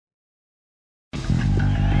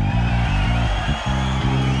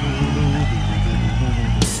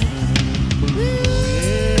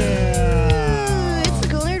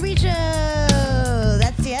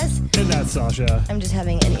Sasha. I'm just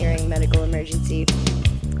having an earring medical emergency.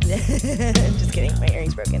 Just kidding. My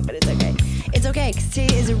earring's broken, but it's okay. It's okay, because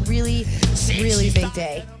today is a really, really big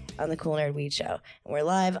day on the Cool Nerd Weed Show. And we're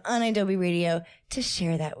live on Adobe Radio to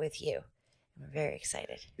share that with you. We're very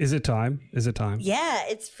excited. Is it time? Is it time? Yeah,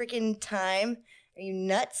 it's freaking time. Are you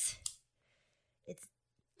nuts? It's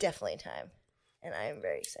definitely time. And I am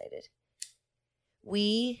very excited.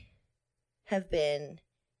 We have been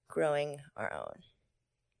growing our own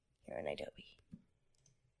here on Adobe.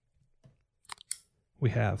 We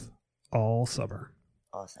have all summer.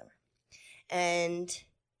 All summer. And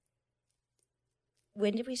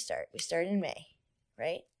when did we start? We started in May,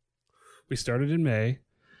 right? We started in May,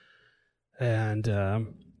 and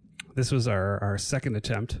this was our second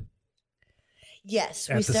attempt. Yes.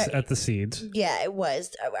 At the seeds. Yeah, it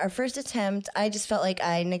was. Our first attempt, I just felt like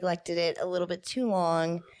I neglected it a little bit too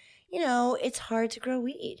long. You know, it's hard to grow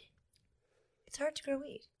weed. It's hard to grow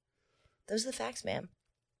weed. Those are the facts, ma'am.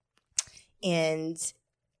 And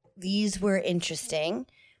these were interesting.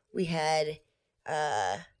 We had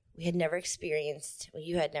never experienced, well,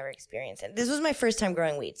 you had never experienced it. This was my first time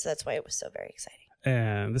growing weed, so that's why it was so very exciting.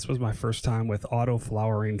 And this was my first time with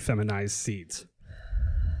auto-flowering feminized seeds.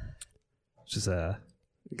 Which is a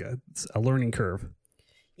learning curve.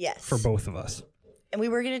 Yes. For both of us. And we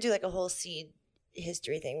were going to do like a whole seed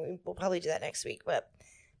history thing. We'll probably do that next week, but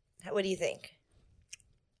what do you think?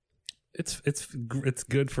 It's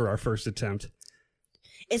good for our first attempt.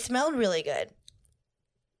 It smelled really good.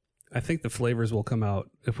 I think the flavors will come out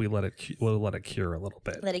if we let it cure a little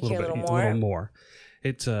bit. Let it cure a little more. A little more.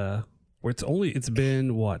 It's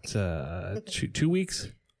been what 2 weeks,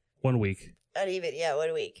 1 week. Not even, yeah,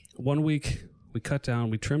 1 week. 1 week. We cut down.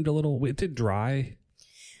 We trimmed a little. It did dry.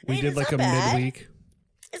 We did like a bad. midweek.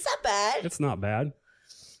 It's not bad. It's not bad.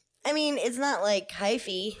 I mean, it's not like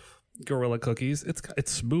hyphy. Gorilla cookies.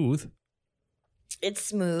 It's smooth. It's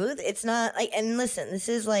smooth. It's not like, and listen, this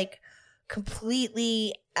is like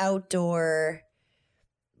completely outdoor,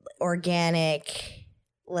 organic.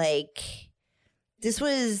 Like, this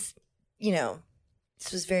was,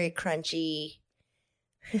 this was very crunchy,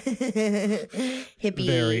 hippie.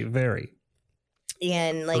 Very, very.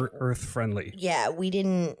 And like earth friendly. Yeah, we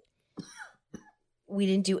didn't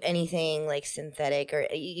do anything like synthetic or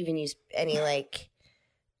even use any like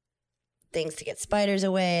things to get spiders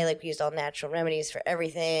away. Like, we used all natural remedies for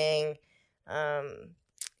everything.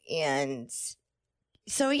 And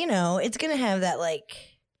so, it's going to have that like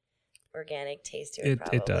organic taste to it.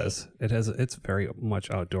 It does. It's very much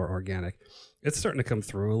outdoor organic. It's starting to come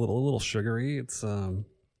through a little sugary. It's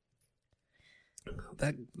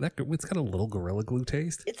it's got a little Gorilla Glue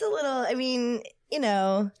taste. It's a little,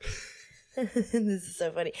 this is so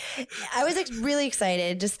funny. I was really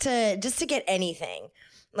excited just to get anything.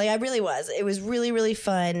 Like, I really was. It was really, really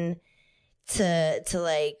fun to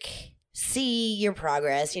like see your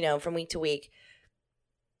progress, from week to week.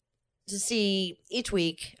 To see each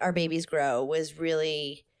week our babies grow was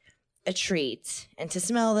really a treat, and to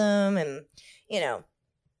smell them, and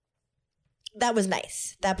that was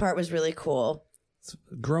nice. That part was really cool.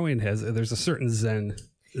 Growing there's a certain zen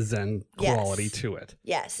quality to it.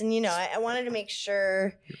 Yes, and I wanted to make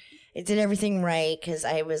sure I did everything right, because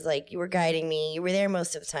I was like, you were guiding me. You were there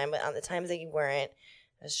most of the time, but on the times that you weren't,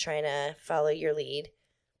 I was trying to follow your lead.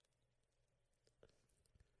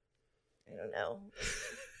 I don't know.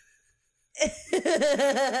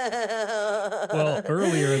 Well,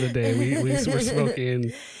 earlier in the day, we were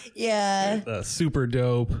smoking super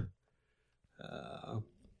dope.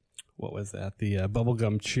 What was that? The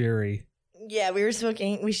bubblegum cherry. Yeah, we were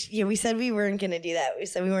smoking. We said we weren't going to do that. We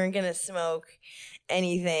said we weren't going to smoke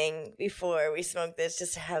anything before we smoked this,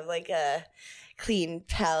 just to have like a clean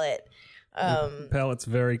palate. Palate's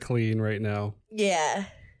very clean right now. Yeah.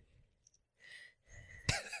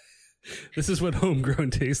 This is what homegrown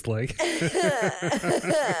tastes like.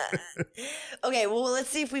 Okay, well, let's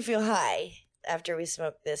see if we feel high after we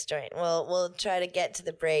smoke this joint. We'll try to get to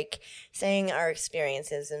the break saying our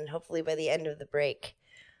experiences, and hopefully by the end of the break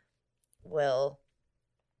we'll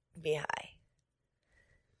be high.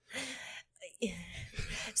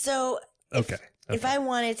 So if I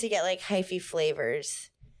wanted to get like hyphy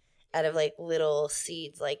flavors out of like little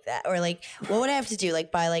seeds like that, or like, what would I have to do?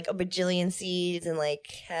 Like, buy like a bajillion seeds and like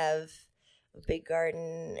have a big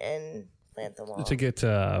garden and plant them all to get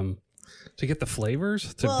the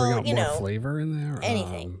flavors, to bring out more flavor in there.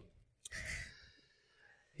 Anything.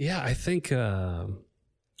 Yeah, I think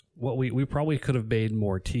what we probably could have made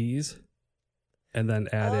more teas, and then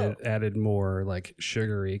added more like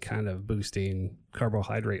sugary kind of boosting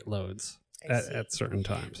carbohydrate loads. at certain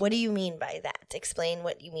times. What do you mean by that? Explain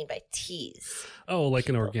what you mean by teas. Oh, like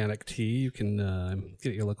an organic tea. You can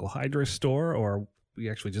get at your local hydro store, or we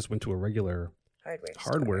actually just went to a regular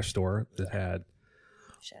hardware store that had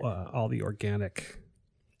all the organic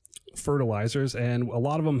fertilizers, and a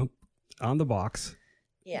lot of them on the box.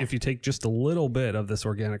 Yeah. If you take just a little bit of this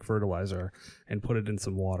organic fertilizer and put it in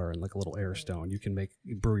some water and like a little air stone, you can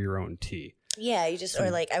brew your own tea. Yeah, you just,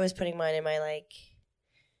 or like I was putting mine in my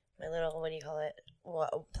little, what do you call it?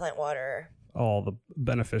 Plant water. All the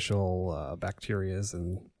beneficial bacterias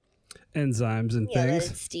and enzymes and things. Yeah,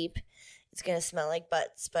 it's steep. It's going to smell like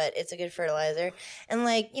butts, but it's a good fertilizer. And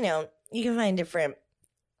like, you know, you can find different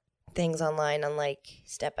things online on like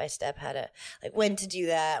step by step how to, like when to do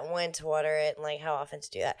that, when to water it, and like how often to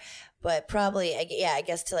do that. But probably, I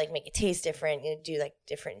guess to like make it taste different, you do like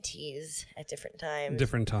different teas at different times.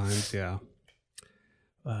 Different times, yeah.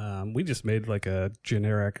 We just made like a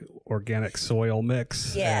generic organic soil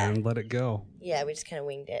mix and let it go. Yeah, we just kind of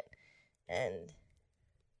winged it. And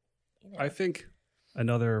you know. I think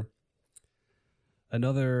another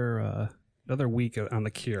week on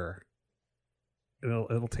the cure,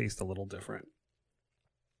 it'll taste a little different.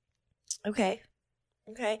 Okay.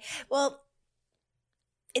 Well,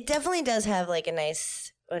 it definitely does have like a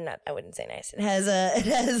nice, or not, I wouldn't say nice. It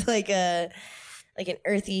has like an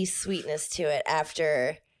earthy sweetness to it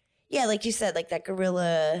after, like you said, like that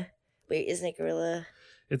gorilla. Wait, isn't it gorilla?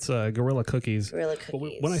 It's gorilla cookies. Gorilla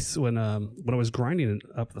cookies. When I was grinding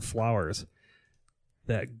up the flowers,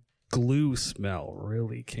 that glue smell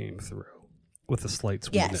really came through with a slight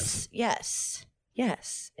sweetness.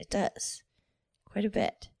 Yes, it does. Quite a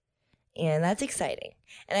bit. And that's exciting.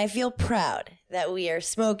 And I feel proud that we are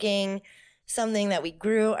smoking something that we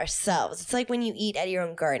grew ourselves. It's like when you eat at your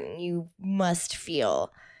own garden. You must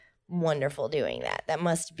feel wonderful doing that. That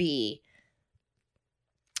must be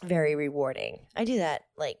very rewarding. I do that,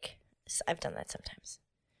 like, I've done that sometimes.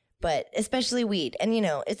 But especially weed. And, you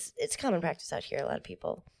know, it's common practice out here. A lot of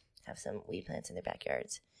people have some weed plants in their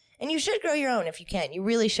backyards. And you should grow your own if you can. You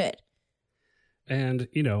really should. And,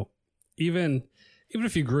 you know, even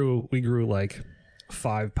if we grew like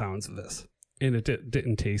 5 pounds of this and it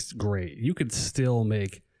didn't taste great, you could still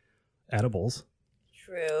make edibles.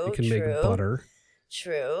 True. You can make butter.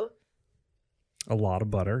 True. A lot of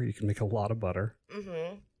butter. You can make a lot of butter.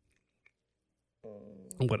 Mm-hmm.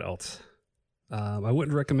 What else? I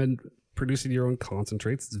wouldn't recommend producing your own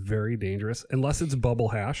concentrates. It's very dangerous unless it's bubble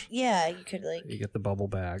hash. Yeah, you could like... You get the bubble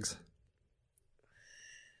bags.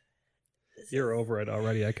 You're over it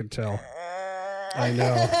already, I can tell. I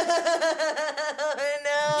know. I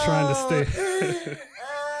know. I'm trying to stay.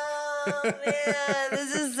 Oh, man.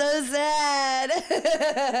 This is so sad.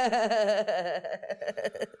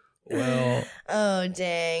 Well. Oh,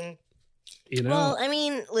 dang. You know. Well, I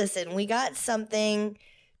mean, listen, we got something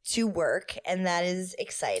to work, and that is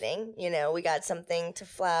exciting. You know, we got something to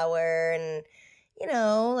flower, and, you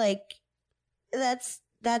know, like, that's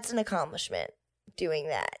an accomplishment, doing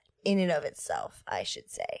that. In and of itself, I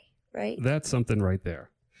should say, right? That's something right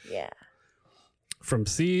there. Yeah. From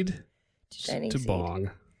seed to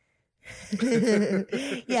bong.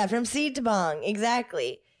 Yeah, from seed to bong.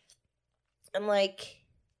 Exactly. I'm like,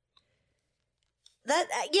 that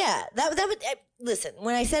would, listen,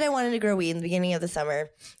 when I said I wanted to grow weed in the beginning of the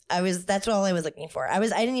summer, that's all I was looking for. I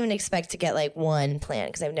didn't even expect to get like one plant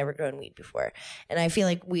because I've never grown weed before. And I feel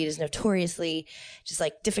like weed is notoriously just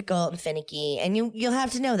like difficult and finicky. And you'll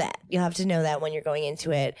have to know that. You'll have to know that when you're going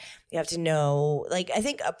into it. You have to know, like, I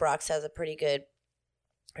think Uproxx has a pretty good,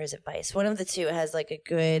 or is it Vice? One of the two has like a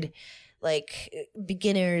good, like,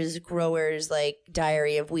 beginners, growers, like,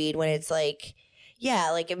 diary of weed when it's like,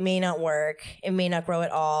 yeah, like it may not work. It may not grow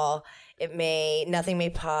at all. Nothing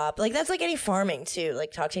may pop. Like that's like any farming too.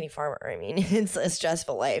 Like talk to any farmer. I mean, it's a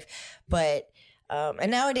stressful life. But,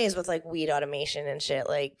 and nowadays with like weed automation and shit,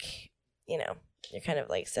 like, you know, you're kind of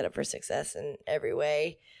like set up for success in every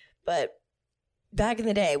way. But back in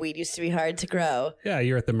the day, weed used to be hard to grow. Yeah.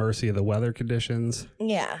 You're at the mercy of the weather conditions.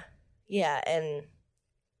 Yeah. Yeah. And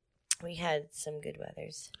we had some good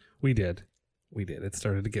weathers. We did. It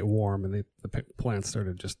started to get warm and the plants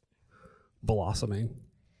started just blossoming,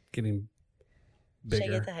 getting bigger.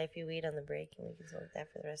 Should I get the hyphy weed on the break and we can smoke that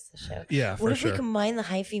for the rest of the show? Yeah, for sure. What if we combine the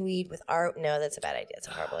hyphy weed with our... No, that's a bad idea. It's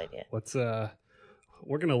a horrible idea. Let's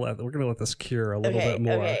we're gonna let this cure a little bit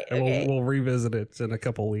more, and we'll revisit it in a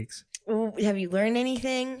couple weeks. Have you learned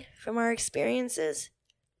anything from our experiences?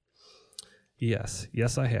 Yes,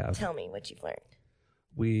 I have. Tell me what you've learned.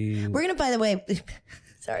 We're gonna, by the way,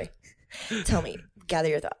 sorry. Tell me. Gather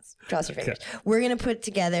your thoughts. Cross your fingers. Okay. We're gonna put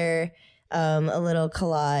together a little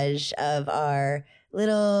collage of our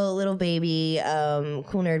little baby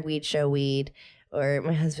cool nerd weed show weed, or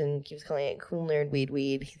my husband keeps calling it cool nerd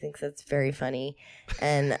weed. He thinks that's very funny,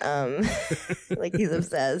 and like he's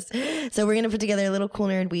obsessed. So we're gonna put together a little cool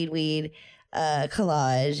nerd weed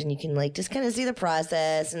collage, and you can like just kind of see the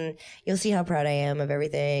process, and you'll see how proud I am of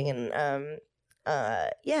everything. And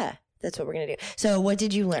yeah, that's what we're gonna do. So what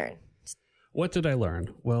did you learn? What did I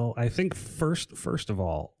learn? Well, I think first of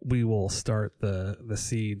all, we will start the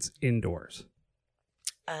seeds indoors.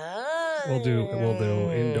 We'll do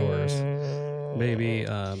indoors, maybe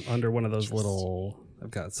under one of those little.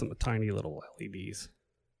 I've got some tiny little LEDs.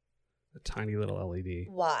 A tiny little LED.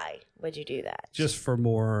 Why would you do that? Just for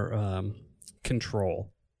more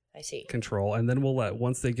control. I see. Control, and then we'll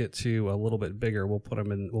once they get to a little bit bigger, we'll put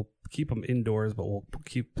them in. We'll keep them indoors, but we'll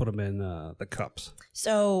put them in the cups.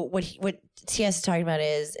 So what TS is talking about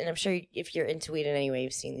is, and I'm sure if you're into weed in any way,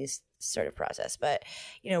 you've seen this sort of process. But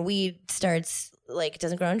weed starts like, it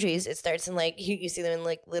doesn't grow on trees. It starts in like you see them in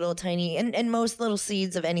like little tiny, and most little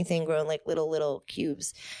seeds of anything grow in like little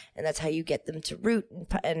cubes, and that's how you get them to root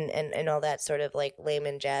and all that sort of like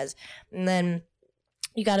layman jazz, and then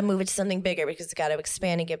you got to move it to something bigger because it's got to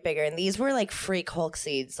expand and get bigger. And these were like freak Hulk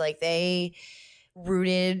seeds. Like they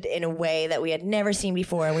rooted in a way that we had never seen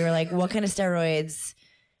before. And we were like, what kind of steroids?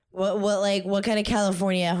 What kind of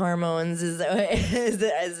California hormones is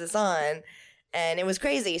this on? And it was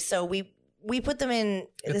crazy. So we put them in.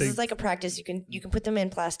 This is like a practice. You can put them in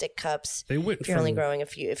plastic cups. They went if you're only growing a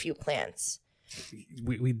few plants.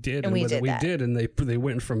 We did, and they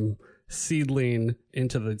went from seedling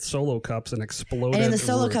into the solo cups and exploded. And in the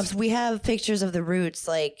solo cups, we have pictures of the roots.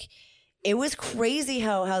 Like, it was crazy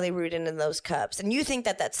how they rooted in those cups. And you think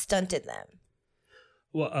that stunted them?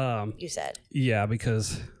 Well, you said, yeah,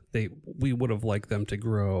 because we would have liked them to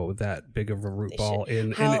grow that big of a root ball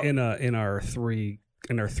in our 3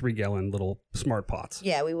 gallon little smart pots.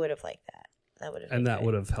 Yeah, we would have liked that. That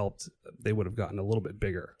would have helped. They would have gotten a little bit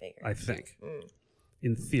bigger. I think,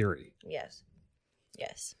 in theory. Yes.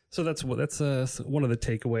 So that's one of the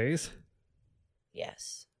takeaways.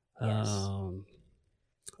 Yes. Okay.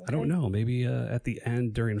 I don't know. Maybe at the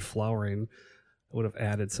end during flowering, I would have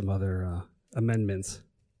added some other amendments.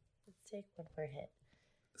 Let's take one more hit.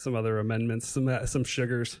 Some other amendments, some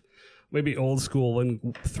sugars. Maybe old school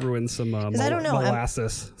and threw in some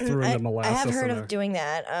molasses. I have heard of doing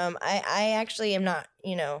that. I actually am not,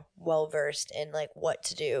 well versed in like what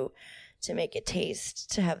to do to make it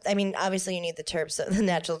taste to have. I mean, obviously you need the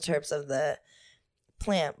natural terps of the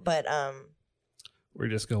plant, but we're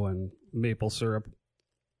just going maple syrup.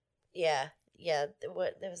 Yeah. There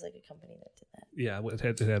was like a company that did that. Yeah,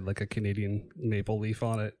 it had like a Canadian maple leaf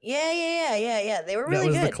on it. Yeah. They were really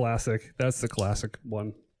good. That was the classic. That's the classic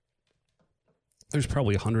one. There's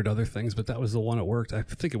probably 100 other things, but that was the one that worked. I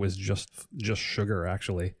think it was just sugar,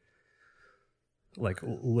 actually, like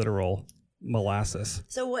literal molasses.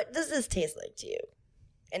 So what does this taste like to you?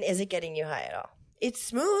 And is it getting you high at all? It's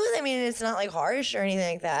smooth. I mean, it's not like harsh or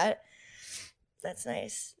anything like that. That's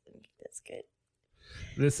nice. That's good.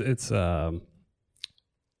 It's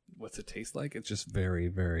what's it taste like? It's just very,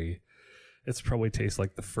 very. It's probably tastes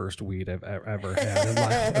like the first weed I've ever had in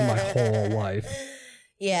my whole life.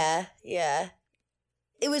 Yeah.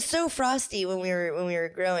 It was so frosty when we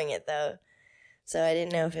were growing it though, so I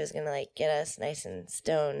didn't know if it was gonna like get us nice and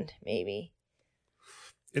stoned. Maybe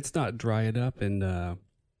it's not drying up and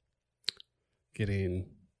getting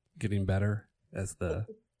better at the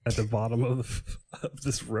bottom of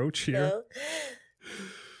this roach here.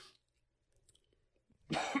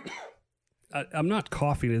 No. I'm not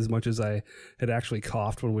coughing as much as I had actually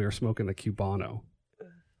coughed when we were smoking the Cubano.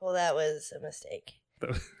 Well, that was a mistake.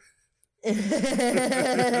 The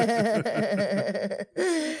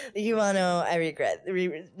Cubano, I regret.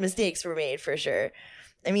 Mistakes were made for sure.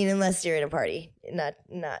 I mean, unless you're in a party, not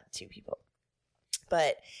 2 people.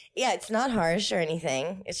 But yeah, it's not harsh or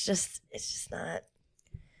anything. It's just not.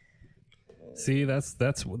 See, that's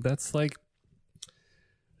like,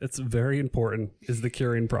 it's very important is the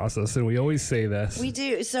curing process, and we always say this. We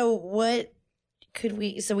do. So what could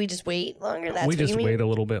we? So we just wait longer. That's we what just you mean? wait a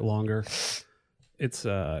little bit longer. It's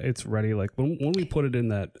ready. Like when we put it in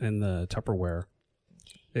the Tupperware,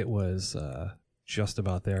 it was just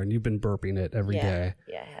about there, and you've been burping it every day.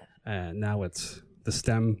 Yeah, I have. And now the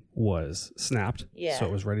stem was snapped, so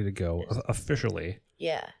it was ready to go officially.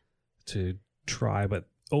 Yeah. To try, but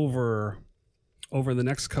over the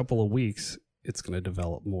next couple of weeks, it's going to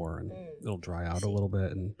develop more, and it'll dry out a little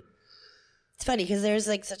bit. And it's funny because there's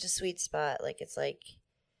like such a sweet spot. Like it's like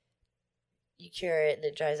you cure it and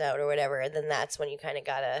it dries out or whatever, and then that's when you kind of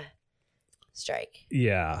gotta strike.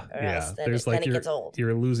 Yeah, Or yeah. else There's then it gets old.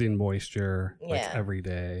 You're losing moisture like Yeah. every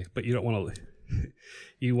day, but you don't want to.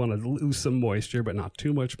 You want to lose some moisture, but not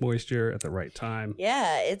too much moisture at the right time.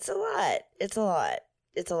 Yeah, it's a lot. It's a lot.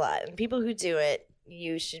 It's a lot. And people who do it,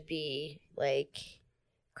 you should be like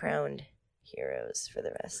crowned heroes for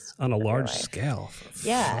the rest On a of your large life. scale.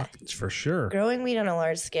 Yeah. For sure. Growing weed on a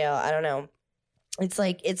large scale, I don't know. It's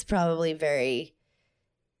like, it's probably very,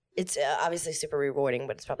 it's obviously super rewarding,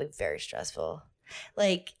 but it's probably very stressful.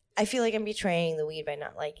 Like, I feel like I'm betraying the weed by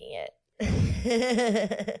not liking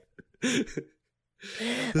it.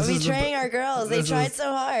 I'm betraying our girls. They tried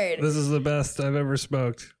so hard. This is the best I've ever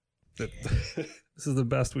smoked. This is the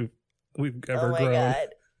best we've ever grown. Oh my God.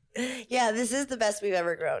 Yeah, this is the best we've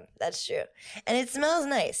ever grown. That's true. And it smells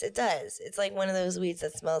nice. It does. It's like one of those weeds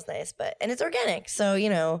that smells nice, and it's organic. So,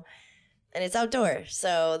 and it's outdoor.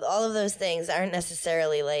 So all of those things aren't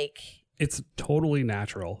necessarily like... It's totally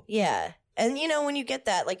natural. Yeah. And, when you get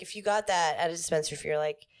that, like if you got that at a dispensary for your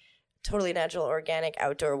like totally natural, organic,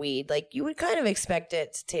 outdoor weed, like you would kind of expect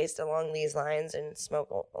it to taste along these lines and smoke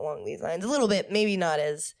along these lines. A little bit, maybe not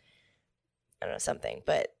as, I don't know, something,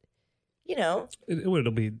 but...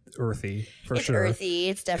 It'll be earthy for sure. It's earthy.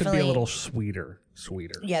 It's definitely could be a little sweeter.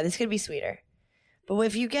 Yeah, this could be sweeter. But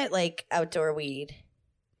if you get like outdoor weed,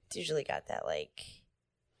 it's usually got that like,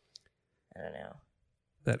 I don't know,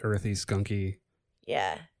 that earthy, skunky,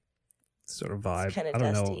 yeah, sort of vibe. Kind of I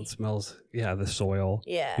don't dusty. know. It smells. Yeah, the soil.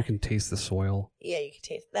 Yeah, you can taste the soil. Yeah, you can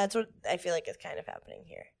taste. That's what I feel like is kind of happening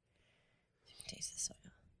here. You can taste the soil.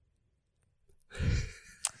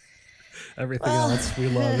 Everything else we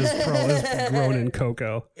love is grown in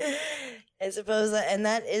cocoa. I suppose and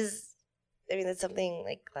that is, I mean, that's something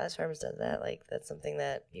like Glass Farms does that. Like that's something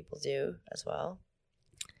that people do as well.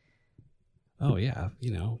 Oh yeah,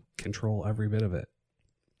 control every bit of it,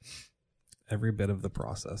 every bit of the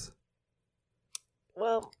process.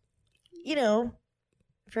 Well,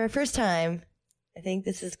 for our first time, I think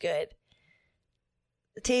this is good.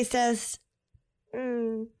 The taste test.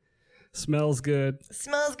 Smells good.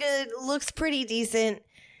 Looks pretty decent.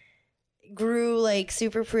 Grew like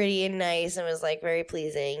super pretty and nice and was like very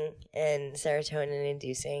pleasing and serotonin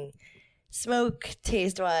inducing. Smoke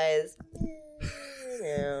taste wise,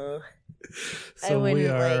 no. So we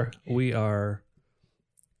are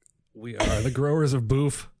the growers of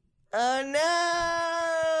boof. Oh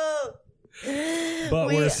no! But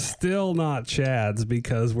we're still not Chads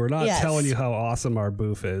because we're not telling you how awesome our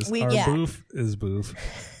boof is. Boof is boof.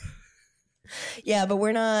 Yeah, but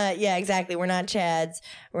we're not. Yeah, exactly. We're not Chads.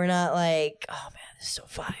 We're not like, oh man, this is so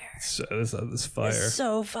fire. This fire. It's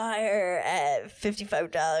so fire at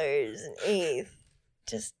 $55 an eighth.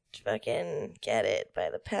 Just fucking get it by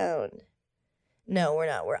the pound. No, we're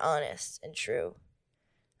not. We're honest and true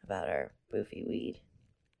about our boofy weed.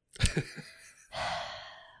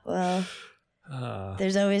 Well,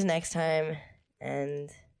 there's always next time, and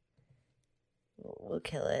we'll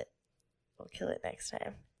kill it. We'll kill it next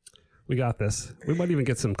time. We got this. We might even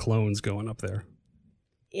get some clones going up there.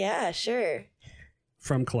 Yeah, sure.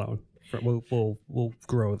 From clone. We'll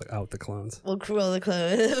grow out the clones. We'll grow the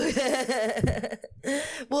clones.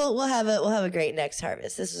 we'll have a great next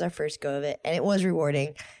harvest. This was our first go of it, and it was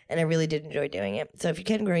rewarding, and I really did enjoy doing it. So if you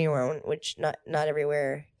can grow your own, which not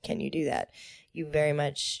everywhere can you do that, you very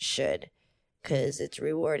much should, because it's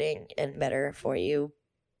rewarding and better for you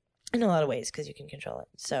in a lot of ways because you can control it.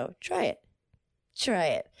 So try it.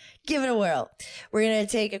 Give it a whirl. We're going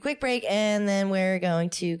to take a quick break, and then we're going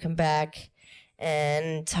to come back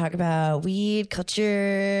and talk about weed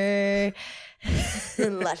culture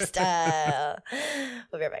and lifestyle.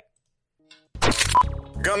 We'll be right back.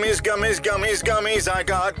 Gummies, gummies, gummies, gummies, I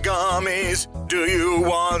got gummies. Do you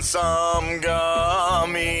want some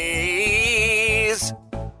gummies?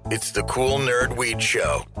 It's the Cool Nerd Weed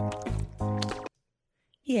Show.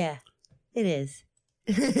 Yeah, it is.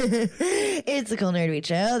 It's the Cool Nerd Weed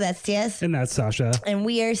Show. That's Tess. And that's Sasha. And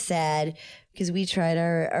we are sad because we tried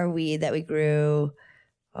our weed that we grew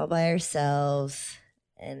all by ourselves,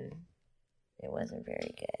 and it wasn't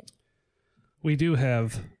very good. We do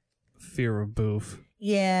have fear of boof.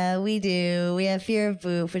 Yeah, we do. We have fear of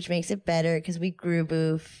boof, which makes it better because we grew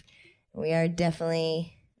boof. We are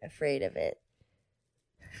definitely afraid of it.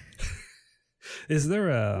 Is there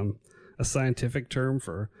a scientific term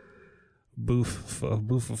for boofophobia?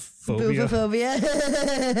 Boofophobia?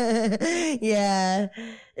 Yeah,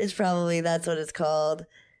 that's what it's called.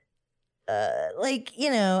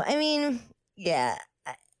 Yeah,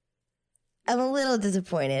 I'm a little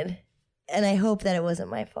disappointed, and I hope that it wasn't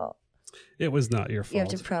my fault. It was not your fault. You have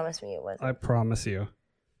to promise me it wasn't. I promise you.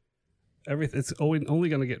 It's only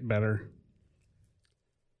going to get better.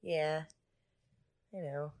 Yeah. you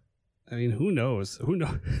know. I mean, who knows?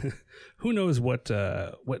 Who knows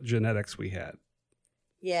what genetics we had?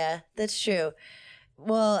 Yeah, that's true.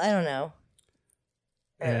 Well, I don't know.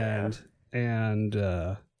 And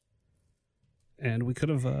we could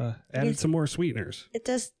have added some more sweeteners. It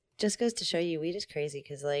just goes to show you, weed is crazy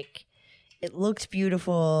because like it looked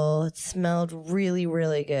beautiful, it smelled really,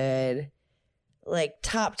 really good. Like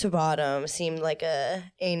top to bottom, seemed like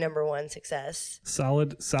a number one success.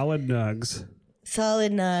 Solid nugs.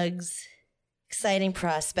 Solid nugs, exciting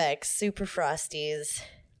prospects, super frosties,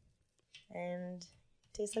 and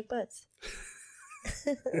tastes like butts.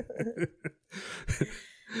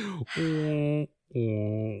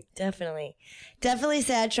 Definitely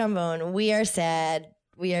sad trombone. We are sad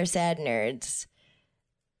nerds.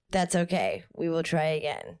 That's okay. We will try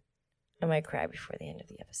again. I might cry before the end of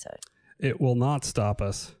the episode. It will not stop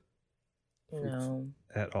us. No.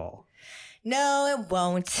 At all. No, it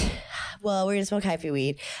won't. Well, we're gonna smoke hyphy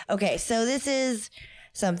weed. Okay, so this is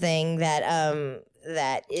something that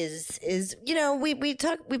that is we've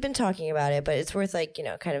been talking about it, but it's worth like,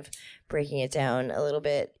 kind of breaking it down a little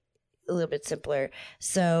bit simpler.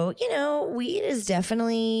 So, weed is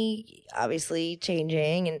definitely obviously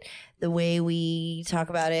changing, and the way we talk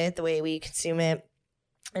about it, the way we consume it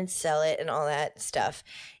and sell it and all that stuff.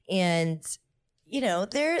 And,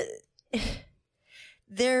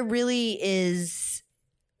 there really is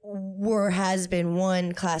or has been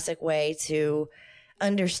one classic way to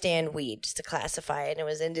understand weed, just to classify it. And it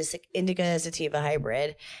was indica sativa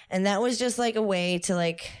hybrid. And that was just like a way to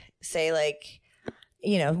like say like,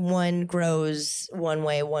 one grows one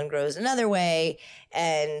way, one grows another way.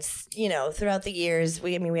 And, throughout the years,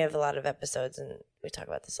 we have a lot of episodes and we talk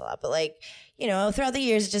about this a lot, but like, throughout the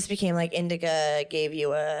years, it just became like indica gave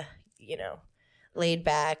you a, laid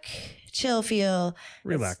back, chill feel.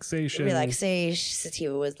 Relaxation.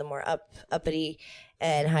 Sativa was the more uppity,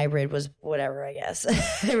 and hybrid was whatever, I guess.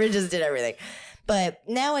 Hybrid just did everything. But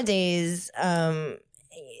nowadays,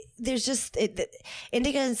 there's just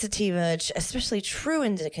indica and sativa, especially true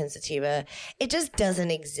indica and sativa, it just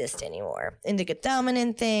doesn't exist anymore. Indica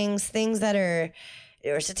dominant things that are,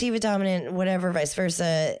 or sativa dominant, whatever, vice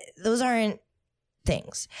versa, those aren't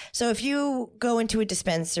things. So if you go into a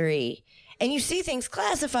dispensary and you see things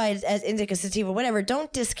classified as indica, sativa, whatever,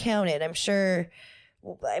 don't discount it. I'm sure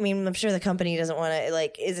the company doesn't want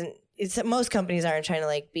to, most companies aren't trying to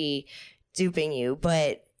like be duping you,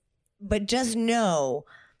 but just know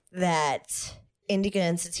that indica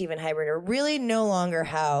and sativa and hybrid are really no longer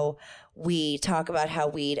how we talk about how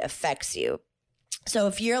weed affects you. So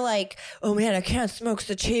if you're like, oh man, I can't smoke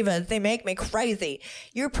sativa, they make me crazy,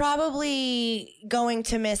 you're probably going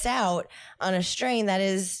to miss out on a strain that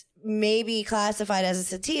is maybe classified as a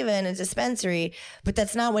sativa in a dispensary, but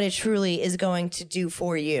that's not what it truly is going to do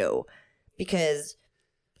for you, because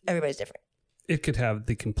everybody's different. It could have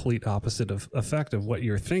the complete opposite of effect of what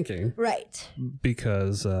you're thinking. Right.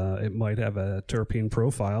 Because it might have a terpene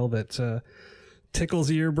profile that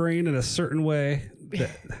tickles your brain in a certain way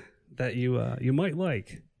that you might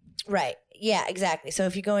like. Right. Yeah, exactly. So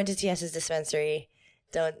if you go into TS's dispensary,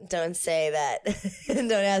 don't say that.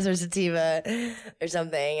 Don't ask for sativa or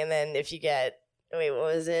something. And then if you get, what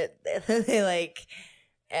was it? They like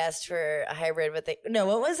asked for a hybrid, but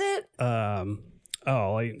what was it?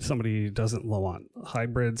 Somebody doesn't want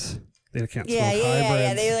hybrids. They can't smoke hybrids.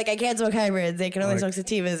 Yeah. They're like, I can't smoke hybrids. They can only smoke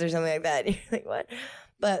sativas or something like that. And you're like, what?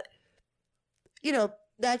 But,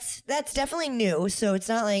 that's definitely new. So it's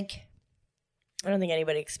not like, I don't think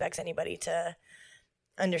anybody expects anybody to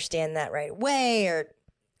understand that right away, or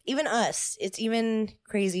even us. It's even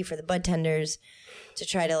crazy for the bud tenders to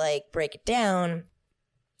try to like break it down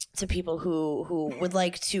to people who would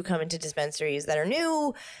like to come into dispensaries that are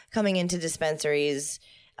new, coming into dispensaries,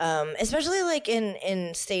 especially like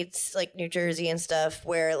in states like New Jersey and stuff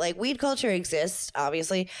where like weed culture exists,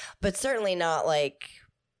 obviously, but certainly not like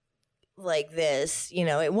this.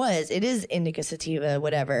 It is indica sativa,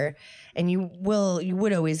 whatever, and you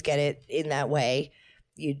would always get it in that way.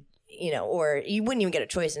 Or you wouldn't even get a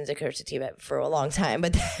choice in indica or sativa for a long time,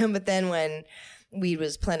 but then when weed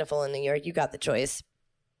was plentiful in New York, you got the choice.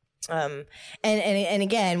 And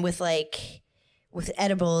again, with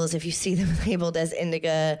edibles, if you see them labeled as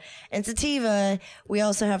indica and sativa, we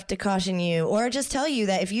also have to caution you, or just tell you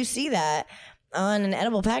that if you see that on an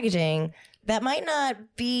edible packaging, that might not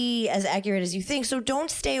be as accurate as you think. So don't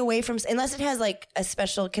stay away from, unless it has like a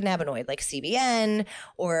special cannabinoid like CBN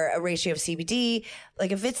or a ratio of CBD.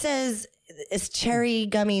 Like if it says it's cherry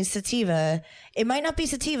gummies sativa, it might not be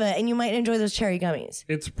sativa, and you might enjoy those cherry gummies.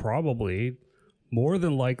 It's probably more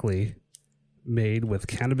than likely made with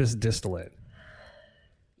cannabis distillate,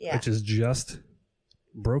 which is just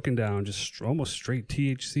broken down, just almost straight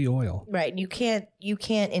THC oil. Right. You can't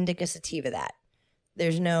indica sativa that.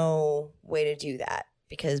 There's no way to do that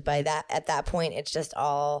because at that point, it's just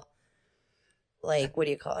all like, what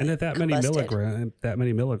do you call it? And at that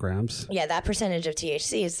many milligrams. Yeah, that percentage of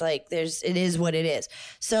THC, it's like it is what it is.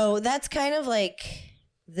 So that's kind of like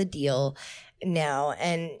the deal now.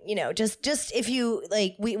 And, just if you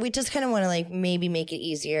like, we just kind of want to like maybe make it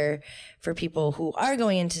easier for people who are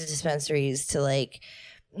going into dispensaries to like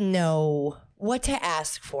know what to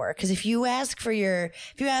ask for. Because if you ask for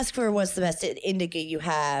what's the best indica you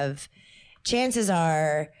have, chances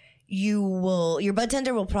are your bud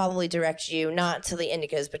tender will probably direct you not to the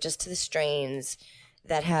indicas, but just to the strains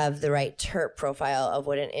that have the right terp profile of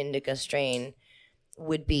what an indica strain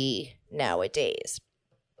would be nowadays.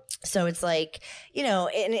 So it's like,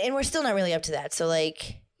 and we're still not really up to that. So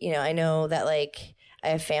like, I know that like I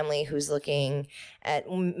have family who's looking at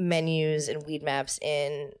menus and weed maps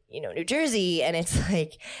in, New Jersey, and it's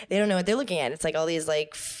like, they don't know what they're looking at. It's like all these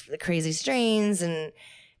like crazy strains and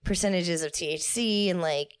percentages of THC, and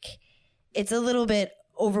like, it's a little bit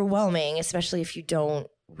overwhelming, especially if you don't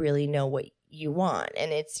really know what you want.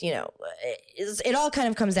 And it's, it all kind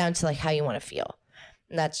of comes down to like how you want to feel.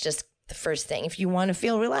 And that's just the first thing. If you want to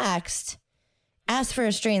feel relaxed, ask for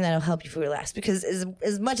a strain that'll help you feel relaxed. Because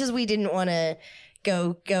as much as we didn't want to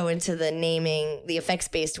go into the naming, the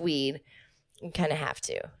effects-based weed, you kind of have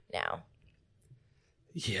to now.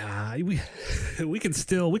 Yeah, we can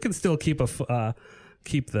still keep a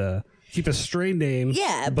strain name.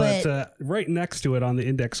 Yeah, but right next to it on the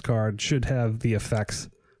index card should have the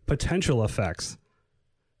potential effects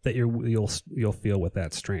that you'll feel with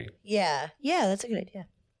that strain. Yeah, that's a good idea.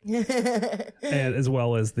 And as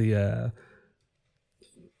well as the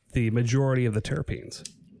majority of the terpenes.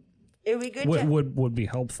 It would be good. Would be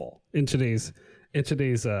helpful in today's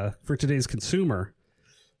for today's consumer.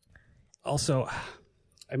 Also,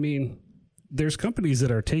 I mean, there's companies that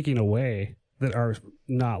are taking away that are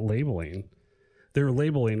not labeling. They're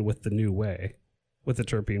labeling with the new way, with the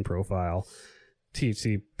terpene profile,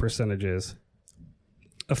 THC percentages,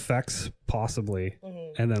 effects possibly,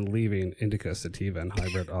 and then leaving indica, sativa, and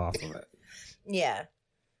hybrid off of it. Yeah.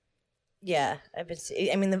 I've been.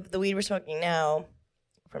 The weed we're smoking now,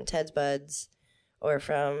 from Ted's Buds, or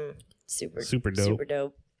from Super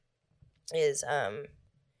Dope, is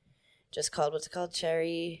just called, what's it called?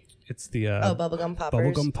 Cherry. It's the bubblegum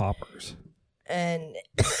poppers. Bubblegum poppers. And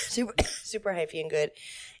super hyphy and good.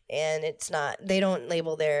 And it's not, they don't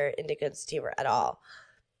label their indica and sativa at all.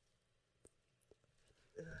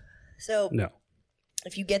 So no,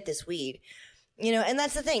 if you get this weed, and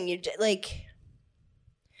that's the thing, you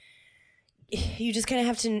just kind of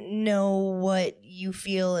have to know what you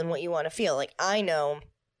feel and what you want to feel. Like, I know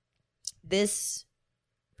this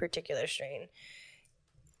particular strain,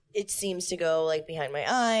 it seems to go like behind my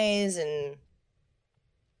eyes and,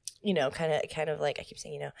 kind of like, I keep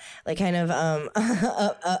saying, like kind of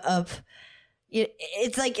up.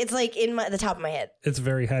 It's like in the top of my head. It's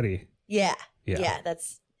very heady. Yeah.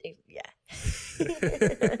 That's.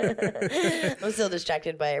 I'm still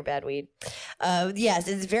distracted by our bad weed. Yes,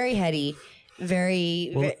 it's very heady.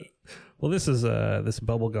 Well, this is this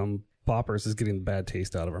bubblegum poppers is getting the bad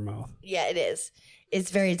taste out of our mouth. Yeah, it is.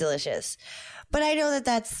 It's very delicious. But I know that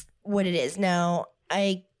that's what it is. Now,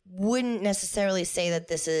 I wouldn't necessarily say that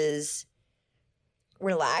this is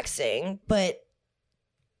relaxing, but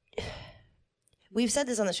we've said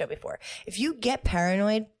this on the show before. If you get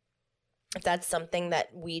paranoid, if that's something that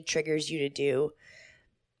weed triggers you to do,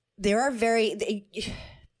 there are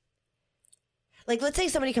like, let's say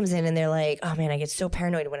somebody comes in and they're like, oh man, I get so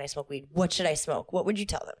paranoid when I smoke weed. What should I smoke? What would you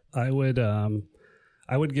tell them?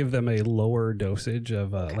 I would give them a lower dosage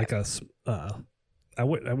of I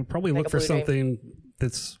would probably look for something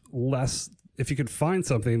that's less. If you could find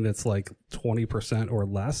something that's like 20% or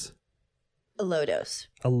less. A low dose.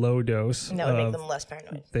 And that would make them less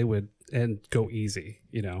paranoid. They would, and go easy,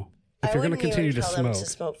 If you're going to continue to smoke. To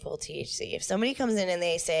smoke full THC. If somebody comes in and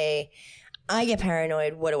they say, I get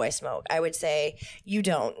paranoid, what do I smoke? I would say, you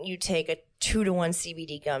don't. You take a 2-to-1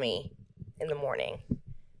 CBD gummy in the morning.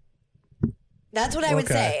 That's what I would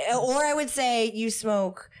say. Or I would say you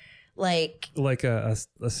smoke like a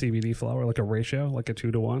CBD flower, like a ratio, like a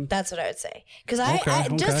 2-to-1. That's what I would say. Because I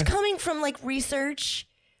just coming from like research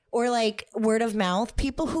or like word of mouth,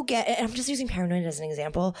 people who get, and I'm just using paranoid as an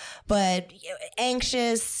example, but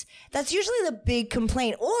anxious, that's usually the big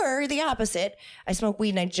complaint. Or the opposite, I smoke weed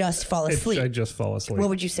and I just fall asleep. I just fall asleep. What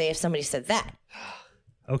would you say if somebody said that?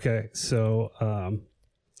 Okay, so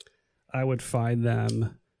I would find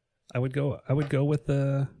them. I would go with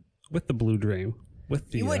the Blue Dream, with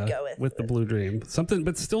the you would go with the Blue Dream. Something,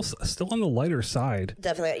 but still on the lighter side.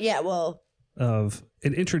 Definitely. Yeah. Well. Of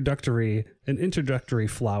an introductory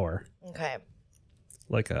flower. Okay.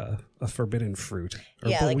 Like a forbidden fruit. Or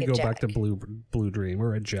yeah, like we a go jack. back to Blue Dream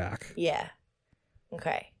or a jack. Yeah.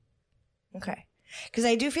 Okay. Because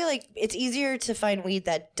I do feel like it's easier to find weed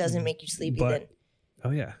that doesn't make you sleepy than.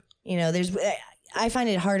 Oh yeah. You know, I find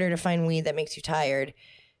it harder to find weed that makes you tired.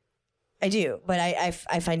 I do, but I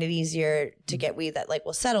find it easier to get weed that like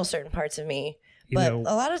will settle certain parts of me. But a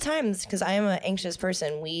lot of times, because I am an anxious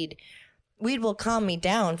person, weed will calm me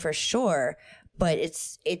down for sure. But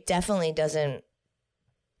it definitely doesn't.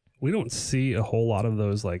 We don't see a whole lot of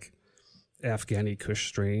those like Afghani Kush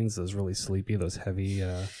strains, those really sleepy, those heavy.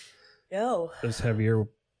 No. Those heavier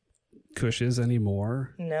Kushes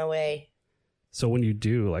anymore. No way. So when you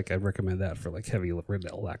do, like, I'd recommend that for like heavy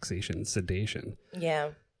relaxation, sedation. Yeah.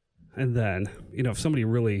 And then, you know, if somebody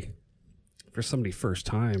really, for somebody first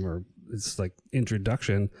time or it's like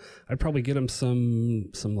introduction, I'd probably get them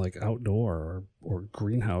some like outdoor or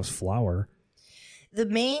greenhouse flower. The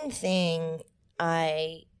main thing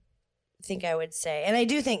I think I would say, and I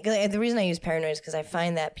do think the reason I use paranoid is because I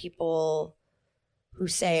find that people who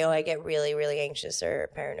say, oh, I get really, really anxious or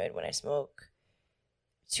paranoid when I smoke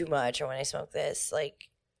too much or when I smoke this, like,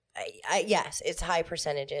 yes, it's high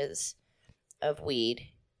percentages of weed,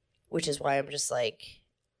 which is why I'm just like,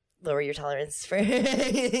 lower your tolerance for,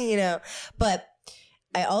 you know. But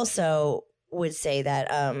I also would say that,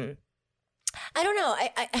 I don't know,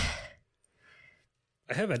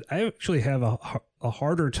 I actually have a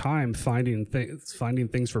harder time finding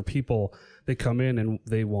things for people that come in and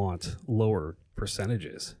they want lower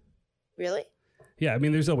percentages. Really? Yeah, I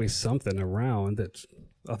mean, there's always something around that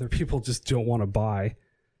other people just don't want to buy.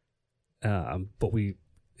 But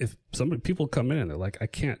if people come in and they're like, I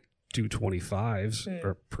can't do 25s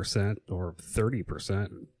or percent or 30%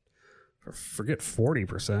 or forget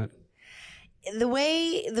 40%. The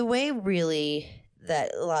way really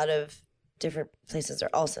that a lot of different places are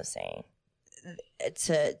also saying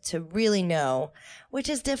to really know, which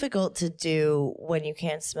is difficult to do when you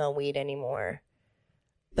can't smell weed anymore.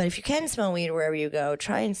 But if you can smell weed wherever you go,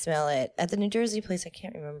 try and smell it. At the New Jersey place, I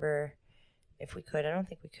can't remember if we could. I don't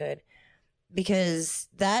think we could. Because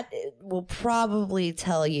that will probably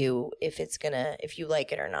tell you if you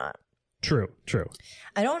like it or not. True.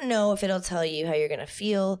 I don't know if it'll tell you how you're gonna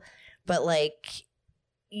feel, but like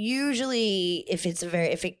usually if it's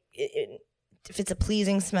a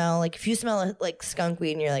pleasing smell, like if you smell like skunk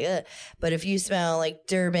weed and you're like, ugh, but if you smell like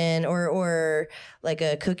Durban or like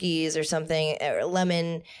a cookies or something or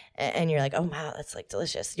lemon and you're like, oh wow, that's like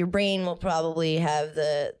delicious, your brain will probably have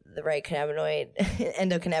the right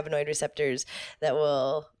endocannabinoid receptors that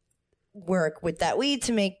will work with that weed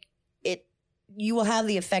to make it, you will have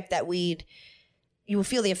the effect that weed, you will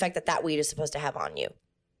feel the effect that weed is supposed to have on you,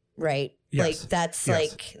 right? Yes. Like that's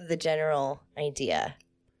like the general idea.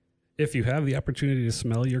 If you have the opportunity to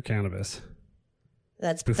smell your cannabis,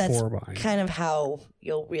 that's buying, kind of how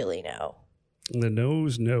you'll really know. The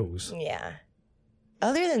nose knows. Yeah.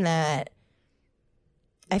 Other than that,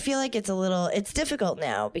 I feel like it's difficult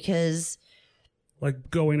now because like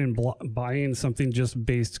going and buying something just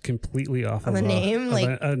based completely off of a name,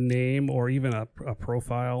 a name or even a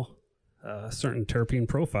profile, a certain terpene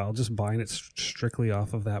profile, just buying it strictly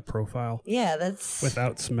off of that profile. Yeah, that's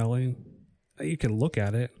without smelling. You can look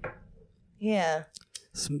at it. Yeah.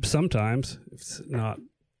 Sometimes if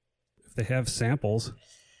they have samples.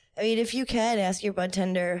 I mean, if you can ask your bud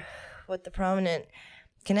tender what the prominent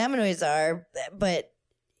cannabinoids are, but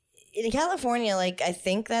in California, like I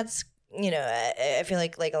think that's, you know, I feel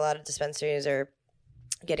like a lot of dispensaries are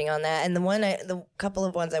getting on that. And the couple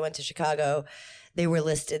of ones I went to Chicago, they were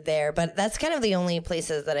listed there, but that's kind of the only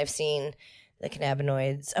places that I've seen the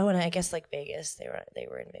cannabinoids. Oh, and I guess like Vegas, they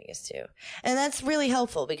were in Vegas too. And that's really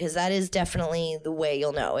helpful because that is definitely the way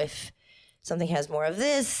you'll know if something has more of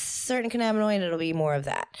this certain cannabinoid, it'll be more of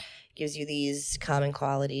that. It gives you these common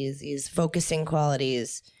qualities, these focusing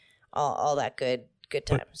qualities, all that good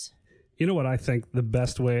times. But you know what I think the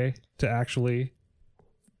best way to actually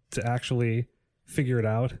figure it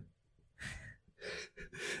out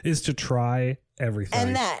is to try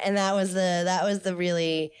everything. And that was the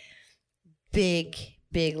really big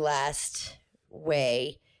last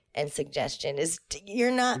way and suggestion is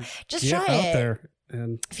you're not just try out it there,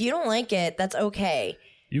 and if you don't like it, that's okay.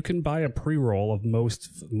 You can buy a pre-roll of most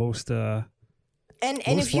and if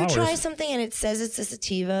flowers. you try something and it says it's a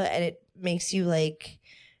sativa and it makes you like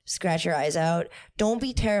scratch your eyes out, don't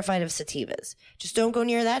be terrified of sativas. Just don't go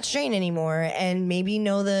near that strain anymore, and maybe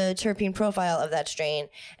know the terpene profile of that strain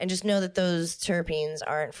and just know that those terpenes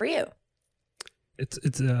aren't for you.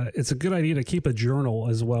 it's a good idea to keep a journal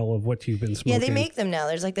as well of what you've been smoking. Yeah, they make them now.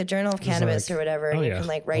 There's like the Journal of Cannabis or whatever, and you can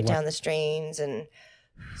like write down the strains and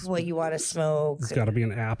what you want to smoke. It's got to be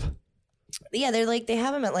an app. Yeah, they're like, they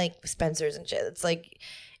have them at like Spencer's and shit. It's like,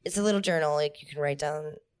 it's a little journal. Like you can write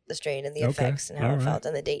down the strain and the effects and how it felt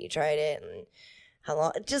and the date you tried it and how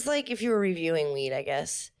long. Just like if you were reviewing weed, I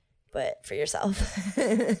guess, but for yourself.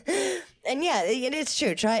 And yeah, it's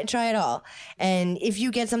true. Try it all. And if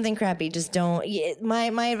you get something crappy, just don't. My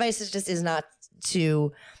advice is not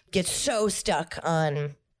to get so stuck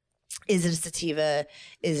on, is it a sativa?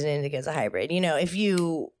 Is it an indica? Is it a hybrid? You know, if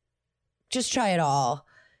you just try it all,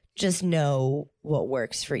 just know what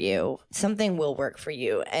works for you. Something will work for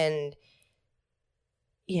you. And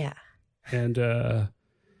yeah. And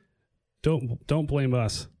don't blame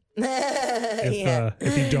us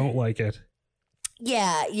if you don't like it.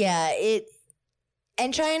 Yeah.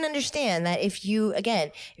 And try and understand that if you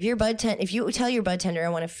tell your bud tender, I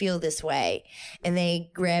want to feel this way, and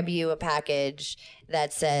they grab you a package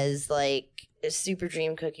that says like Super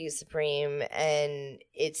Dream Cookies Supreme, and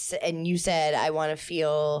you said, I want to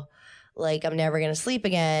feel like I'm never going to sleep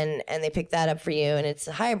again, and they pick that up for you, and it's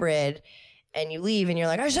a hybrid, and you leave and you're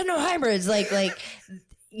like, I said no hybrids. Like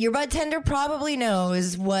your bud tender probably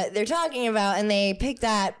knows what they're talking about, and they pick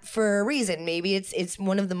that for a reason. Maybe it's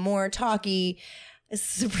one of the more talky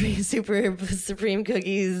Supreme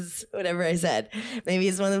Cookies, whatever I said. Maybe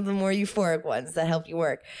it's one of the more euphoric ones that help you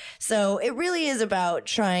work. So it really is about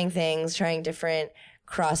trying things, trying different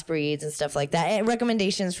crossbreeds and stuff like that. And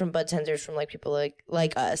recommendations from bud tenders from like people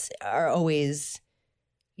like us are always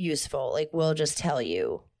useful. Like we'll just tell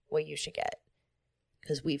you what you should get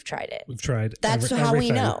because we've tried it. We've tried. That's how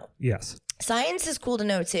we know. Yes. Science is cool to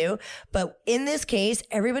know too, but in this case,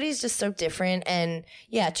 everybody's just so different. And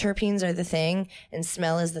yeah, terpenes are the thing and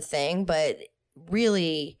smell is the thing, but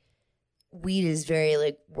really weed is very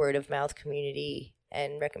like word of mouth community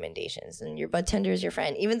and recommendations, and your bud tender is your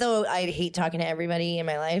friend. Even though I hate talking to everybody in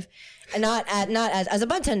my life, and not as a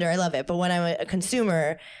bud tender, I love it. But when I'm a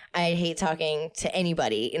consumer, I hate talking to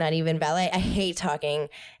anybody, not even valet. I hate talking,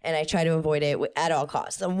 and I try to avoid it at all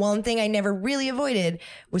costs. The one thing I never really avoided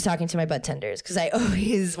was talking to my bud tenders, because I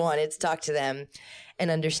always wanted to talk to them and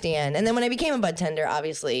understand. And then when I became a bud tender,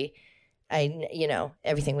 obviously,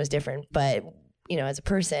 everything was different. But as a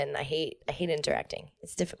person, I hate interacting.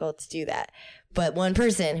 It's difficult to do that. But one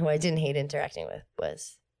person who I didn't hate interacting with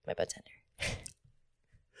was my bud tender.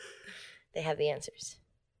 They have the answers.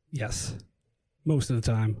 Yes. Most of the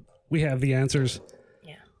time. We have the answers.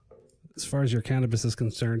 Yeah. As far as your cannabis is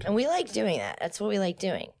concerned. And we like doing that. That's what we like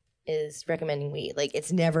doing, is recommending weed. Like,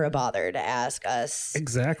 it's never a bother to ask us.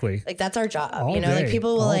 Exactly. Like, that's our job. All day. Like,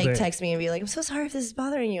 people will All day. text me and be like, I'm so sorry if this is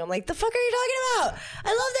bothering you. I'm like, the fuck are you talking about? I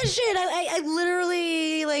love that shit. I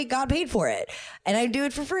literally got paid for it, and I do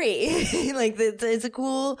it for free. Like,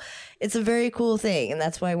 it's a very cool thing, and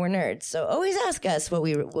that's why we're nerds. So always ask us what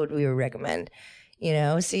we would recommend.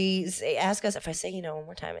 Ask us, if I say, one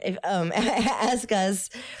more time, ask us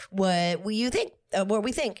what you think, what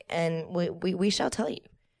we think, and we shall tell you.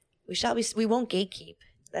 We won't gatekeep.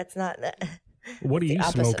 That's not that. What are you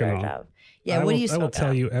smoking on? Job. Yeah, what do you smoke on? I will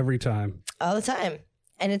tell you every time. All the time.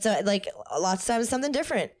 And it's lots of times something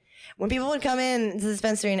different. When people would come in to the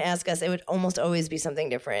dispensary and ask us, it would almost always be something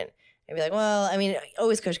different. I'd be like, well, I mean,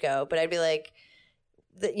 always Kushko, but I'd be like,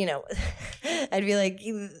 I'd be like,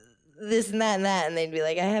 this and that, and they'd be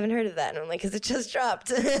like, I haven't heard of that. And I'm like, because it just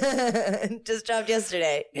dropped. It just dropped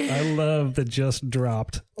yesterday. I love the just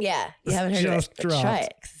dropped. Yeah, you haven't heard of it. But try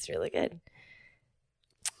it, because it's really good.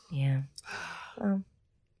 Yeah. Well,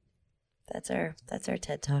 that's our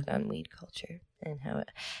TED Talk on weed culture and how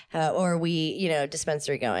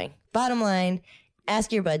dispensary going. Bottom line,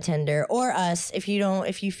 ask your bud tender or us if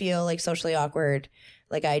you feel like socially awkward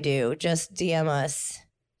like I do, just DM us.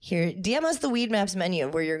 Here, DM us the Weed Maps menu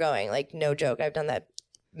of where you're going. Like, no joke. I've done that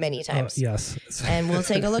many times. Yes. And we'll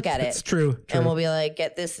take a look at it. It's true. And we'll be like,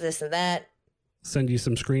 get this, and that. Send you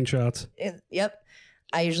some screenshots. Yep.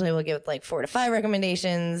 I usually will give like 4 to 5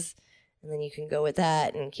 recommendations, and then you can go with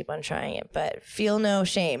that and keep on trying it. But feel no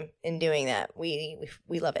shame in doing that. We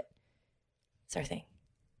love it. It's our thing.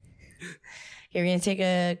 Here, we're going to take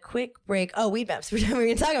a quick break. Oh, Weed Maps. We're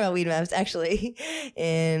going to talk about Weed Maps, actually,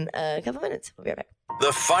 in a couple minutes. We'll be right back.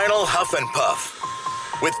 The Final Huff and Puff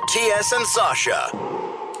with TS and Sasha.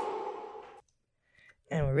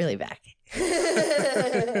 And we're really back.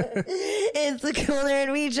 It's the Cool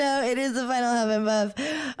Nerd Weed Show. It is the Final Huff and Puff.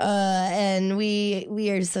 And we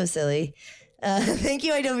are so silly. Thank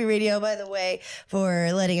you, Adobe Radio, by the way,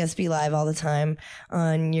 for letting us be live all the time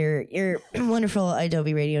on your wonderful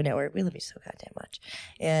Adobe Radio network. We love you so goddamn much.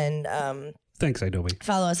 And Thanks, Adobe.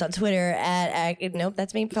 Follow us on Twitter nope,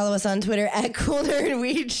 that's me. Follow us on Twitter at Cool Nerd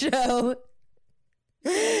Weed Show.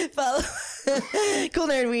 Follow Cool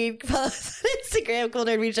Nerd Weed. Follow us on Instagram, Cool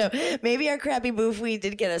Nerd Weed Show. Maybe our crappy boof weed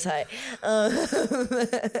did get us high. I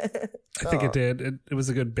think it did. It was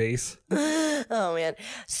a good base. Oh man.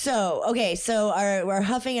 So our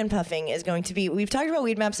huffing and puffing is going to be. We've talked about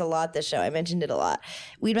weed maps a lot this show. I mentioned it a lot.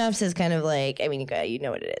 Weed maps is kind of like. I mean, you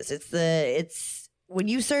know what it is. It's when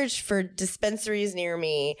you search for dispensaries near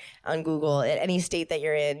me on Google at any state that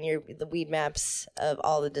you're in, the weed maps of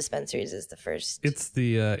all the dispensaries is the first. It's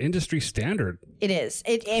the industry standard. It is.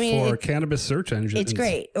 For cannabis search engines. It's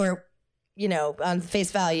great. Or, on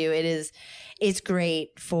face value, it is. It's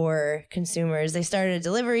great for consumers. They started a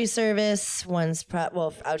delivery service. One's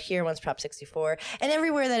out here, one's Prop 64, and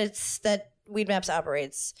everywhere that Weed Maps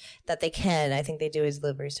operates that they can. I think they do his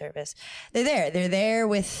delivery service. They're there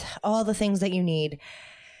with all the things that you need.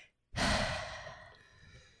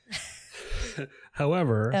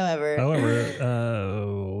 However,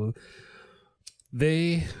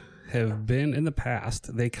 they have been in the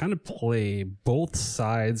past. They kind of play both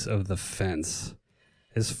sides of the fence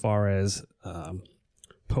as far as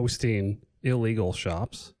posting illegal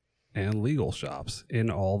shops and legal shops in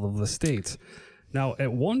all of the states. Now,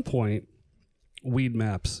 at one point, Weed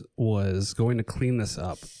Maps was going to clean this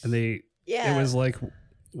up, and it was like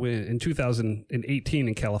in 2018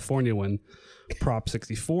 in California when Prop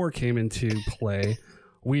 64 came into play.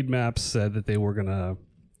 Weed Maps said that they were going to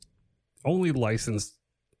only license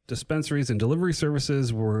dispensaries and delivery services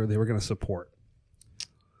they were going to support.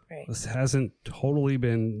 Right. This hasn't totally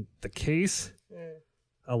been the case.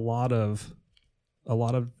 A lot of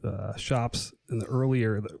shops in the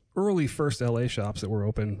early first LA shops that were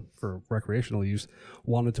open for recreational use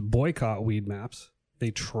wanted to boycott Weed Maps.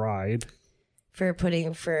 They tried for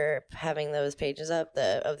having those pages up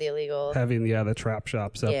of the illegal, having the trap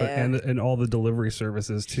shops up, and all the delivery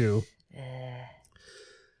services too.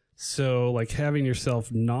 So, like, having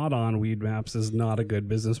yourself not on Weed Maps is not a good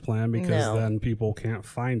business plan because then people can't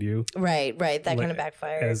find you. Right. That kind of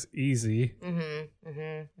backfires as easy.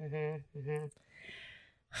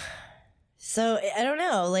 So I don't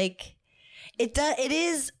know. Like, it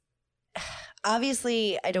is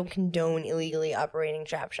obviously. I don't condone illegally operating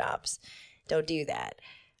trap shops. Don't do that.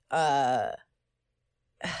 I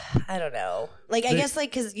don't know. Like, I guess,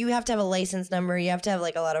 like, because you have to have a license number. You have to have,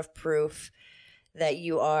 like, a lot of proof that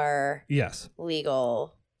you are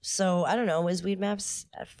legal. So I don't know. Is Weed Maps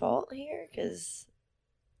at fault here? Because,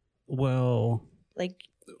 like,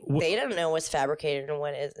 they don't know what's fabricated and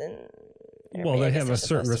what isn't. Well, they have a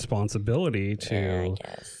certain responsibility to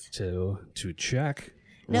check.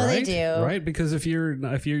 No, right? they do. Right? Because if you're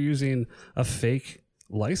using a fake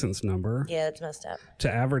license number, that's messed up,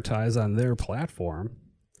 to advertise on their platform,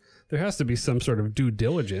 there has to be some sort of due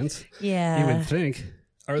diligence. Yeah, you would think.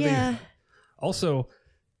 They? Also,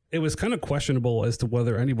 it was kind of questionable as to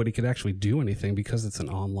whether anybody could actually do anything because it's an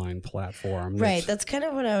online platform. Right. That's kind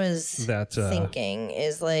of what I was thinking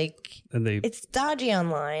is like, it's dodgy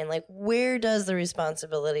online. Like, where does the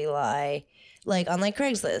responsibility lie? Like on like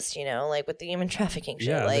Craigslist, like with the human trafficking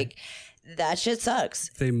shit, that shit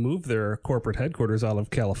sucks. They moved their corporate headquarters out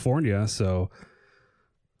of California. So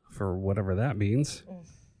for whatever that means.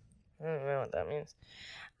 I don't know what that means.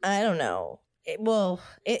 I don't know. I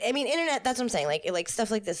mean, internet, that's what I'm saying. Like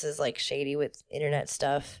stuff like this is like shady with internet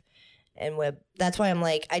stuff and web. That's why I'm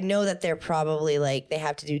like, I know that they're probably like, they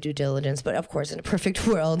have to do due diligence, but of course in a perfect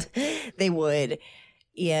world they would.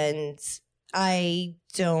 And I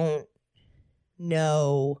don't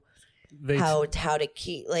know how to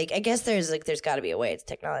keep, like, I guess there's gotta be a way. It's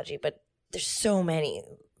technology, but there's just so many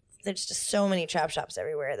trap shops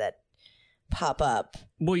everywhere that pop up.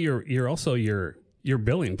 Well, you're also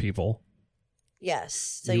billing people.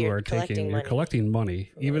 Yes, so you're collecting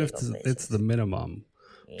money, even if it's the minimum.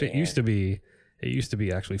 Yeah. It used to be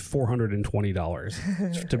actually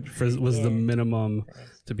 $420 was the minimum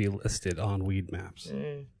to be listed on Weed Maps.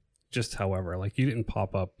 Just however, like, you didn't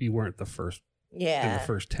pop up, you weren't the first. In the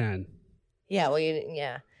first 10. Yeah, well,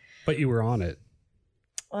 but you were on it.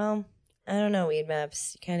 Well, I don't know, Weed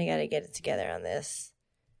Maps. You kind of got to get it together on this.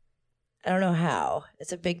 I don't know how.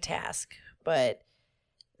 It's a big task, but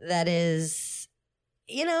that is.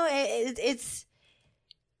 It's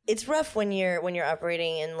rough when you're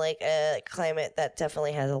operating in like a climate that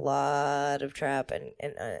definitely has a lot of trap and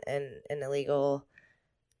illegal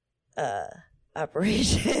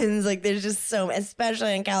operations. Like, there's just so,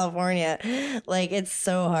 especially in California, like, it's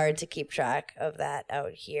so hard to keep track of that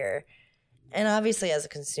out here. And obviously, as a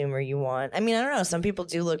consumer, you want... I mean, I don't know. Some people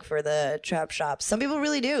do look for the trap shops. Some people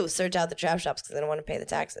really do search out the trap shops because they don't want to pay the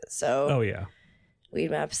taxes. So, oh, yeah.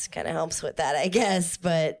 Weed Maps kind of helps with that, I guess.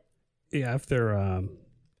 But... yeah, if they're... and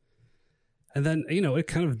then, you know, it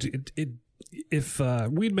kind of... if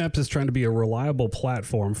Weed Maps is trying to be a reliable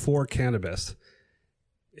platform for cannabis...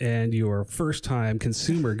 and your first-time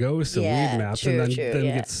consumer goes to Weed Maps and then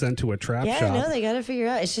gets sent to a trap shop. Yeah, no, they got to figure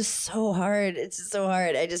out. It's just so hard. It's just so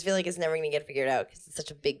hard. I just feel like it's never going to get figured out because it's such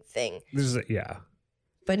a big thing.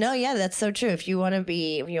 But no, yeah, that's so true. If you want to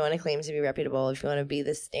claim to be reputable, if you want to be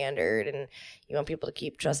the standard, and you want people to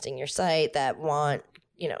keep trusting your site that want,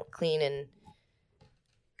 you know, clean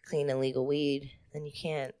and legal weed, then you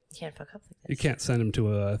can't fuck up like this. You can't send them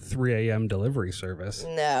to a 3 a.m. delivery service.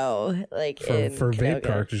 No, like for vape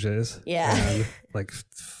cartridges. Yeah, and like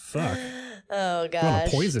fuck. Oh gosh, you want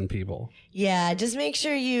to poison people. Yeah, just make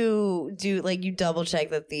sure you do you double check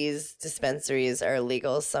that these dispensaries are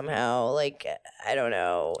legal somehow. Like I don't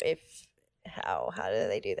know how do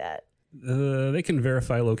they do that? They can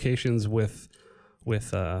verify locations with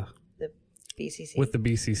the BCC. With the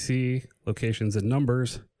BCC locations and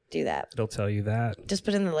numbers. Do that. They'll tell you that. Just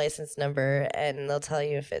put in the license number and they'll tell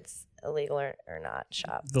you if it's illegal or not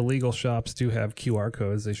shop. The legal shops do have QR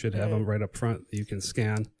codes. They should have them right up front that you can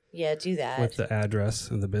scan. Yeah, do that. With the address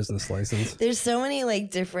and the business license. There's so many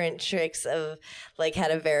different tricks of how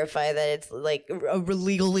to verify that it's a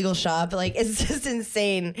legal shop. It's just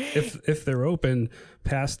insane. If they're open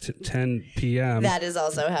past 10 p.m. That is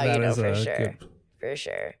also how you know for sure. For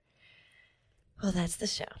sure. Well, that's the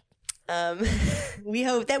show. We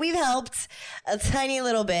hope that we've helped a tiny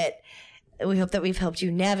little bit. We hope that we've helped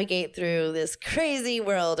you navigate through this crazy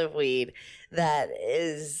world of weed that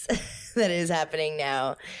is happening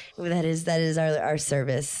now. That is our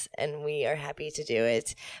service, and we are happy to do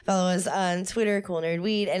it. Follow us on Twitter, Cool Nerd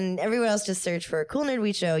Weed, and everywhere else. Just search for Cool Nerd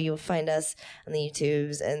Weed Show. You'll find us on the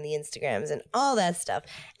YouTubes and the Instagrams and all that stuff.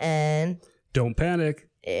 And don't panic.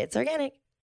 It's organic.